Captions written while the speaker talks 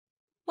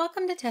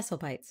Welcome to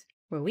Tessellations,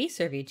 where we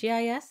serve you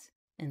GIS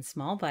in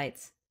small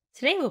bites.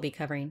 Today we'll be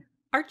covering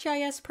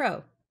ArcGIS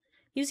Pro,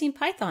 using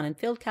Python and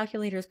Field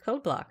Calculator's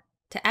code block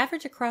to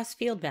average across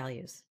field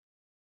values.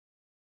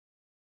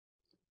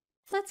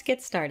 Let's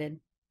get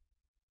started.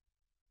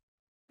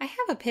 I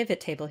have a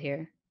pivot table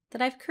here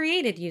that I've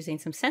created using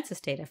some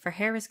census data for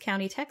Harris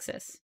County,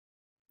 Texas.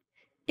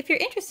 If you're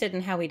interested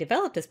in how we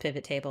developed this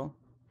pivot table,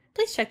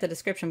 please check the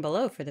description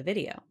below for the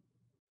video.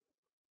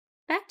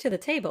 Back to the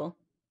table,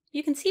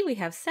 you can see we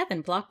have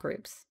 7 block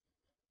groups.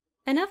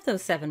 And of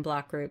those 7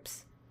 block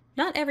groups,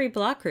 not every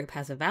block group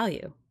has a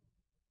value,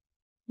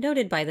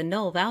 noted by the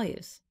null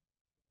values.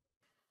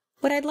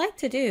 What I'd like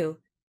to do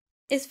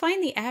is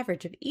find the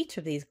average of each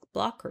of these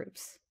block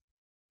groups.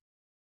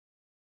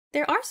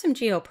 There are some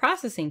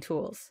geoprocessing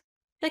tools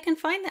that can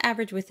find the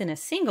average within a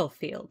single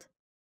field,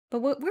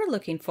 but what we're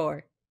looking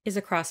for is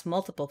across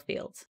multiple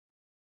fields.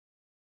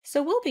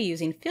 So we'll be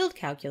using Field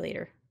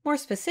Calculator, more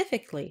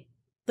specifically,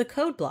 the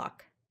code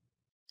block.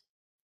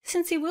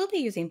 Since you will be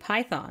using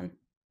Python,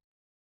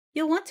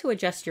 you'll want to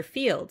adjust your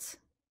fields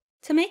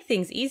to make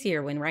things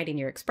easier when writing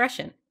your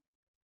expression.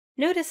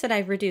 Notice that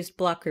I've reduced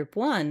block group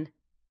 1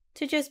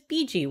 to just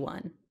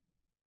BG1.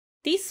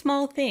 These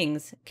small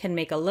things can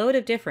make a load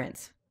of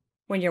difference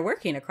when you're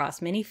working across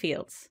many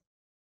fields.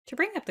 To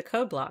bring up the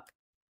code block,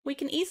 we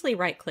can easily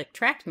right-click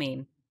Tract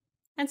Main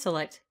and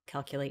select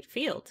Calculate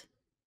Field.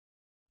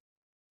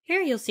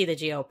 Here you'll see the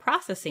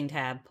Geoprocessing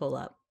tab pull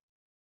up.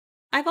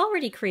 I've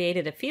already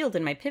created a field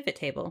in my pivot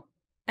table,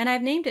 and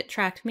I've named it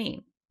Tract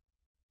Main.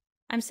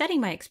 I'm setting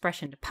my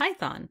expression to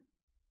Python,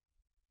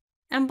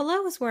 and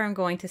below is where I'm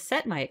going to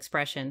set my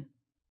expression,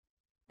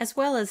 as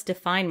well as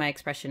define my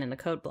expression in the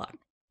code block.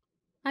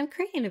 I'm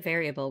creating a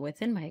variable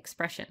within my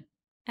expression,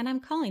 and I'm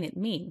calling it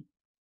mean.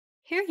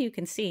 Here you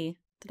can see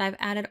that I've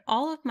added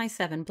all of my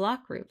 7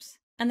 block groups,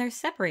 and they're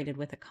separated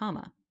with a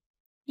comma.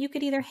 You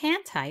could either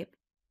hand type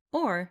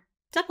or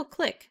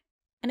double-click,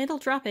 and it'll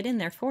drop it in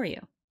there for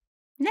you.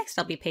 Next,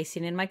 I'll be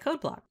pasting in my code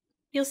block.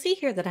 You'll see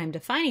here that I'm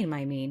defining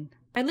my mean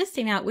by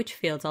listing out which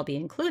fields I'll be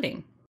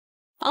including.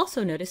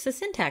 Also notice the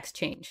syntax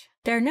change.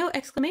 There are no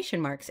exclamation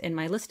marks in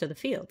my list of the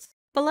fields.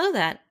 Below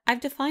that,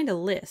 I've defined a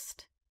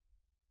list,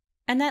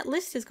 and that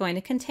list is going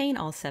to contain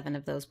all 7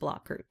 of those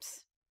block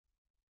groups.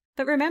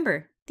 But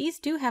remember, these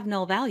do have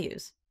null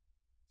values,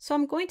 so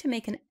I'm going to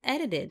make an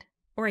edited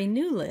or a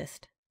new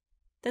list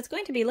that's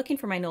going to be looking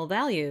for my null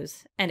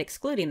values and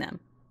excluding them.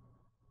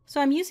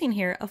 So I'm using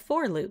here a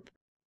for loop.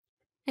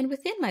 And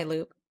within my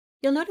loop,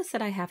 you'll notice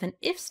that I have an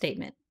if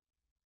statement.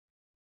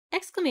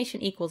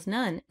 Exclamation equals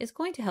none is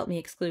going to help me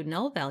exclude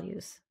null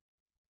values.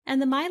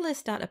 And the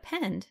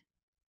mylist.append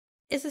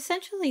is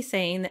essentially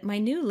saying that my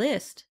new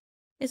list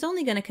is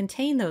only going to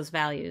contain those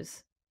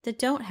values that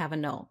don't have a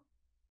null.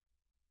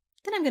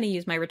 Then I'm going to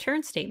use my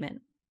return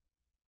statement.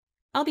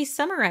 I'll be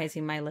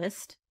summarizing my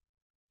list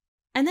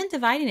and then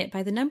dividing it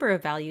by the number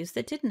of values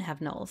that didn't have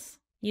nulls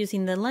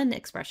using the len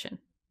expression.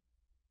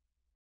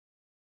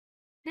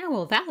 Now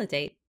we'll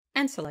validate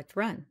and select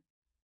Run.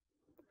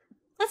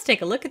 Let's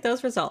take a look at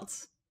those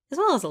results, as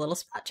well as a little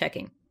spot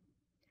checking.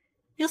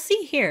 You'll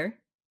see here,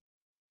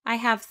 I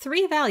have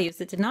 3 values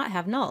that did not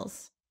have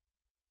nulls,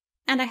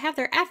 and I have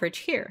their average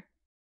here.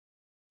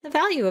 The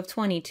value of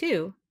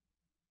 22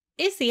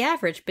 is the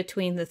average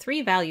between the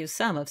 3 values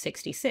sum of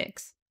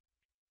 66.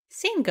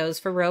 Same goes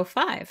for row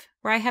 5,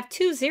 where I have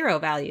 2 0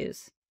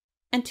 values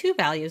and 2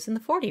 values in the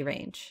 40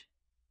 range.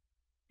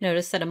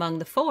 Notice that among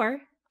the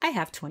 4, I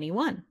have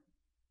 21.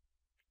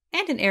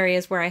 And in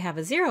areas where I have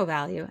a 0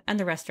 value and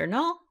the rest are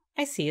null,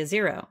 I see a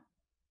 0.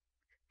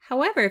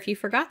 However, if you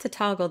forgot to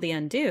toggle the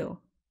undo,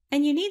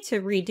 and you need to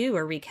redo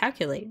or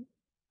recalculate,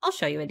 I'll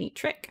show you a neat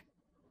trick.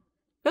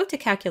 Go to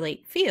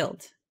Calculate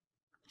Field,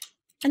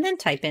 and then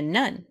type in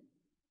None.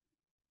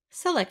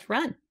 Select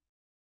Run.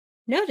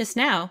 Notice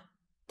now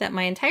that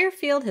my entire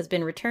field has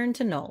been returned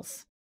to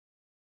nulls.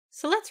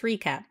 So let's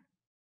recap.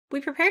 We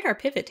prepared our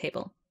pivot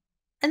table,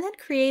 and then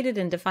created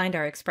and defined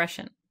our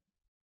expression.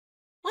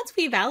 Once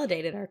we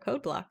validated our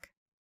code block,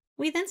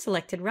 we then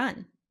selected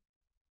Run,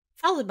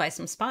 followed by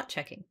some spot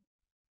checking.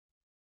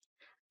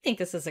 I think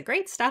this is a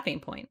great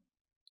stopping point.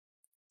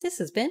 This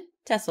has been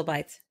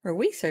Tessellations, where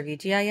we serve you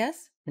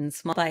GIS in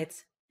small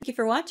bites. Thank you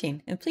for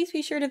watching, and please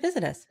be sure to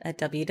visit us at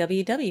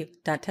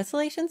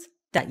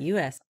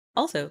www.tessellations.us.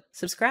 Also,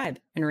 subscribe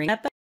and ring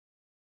that bell.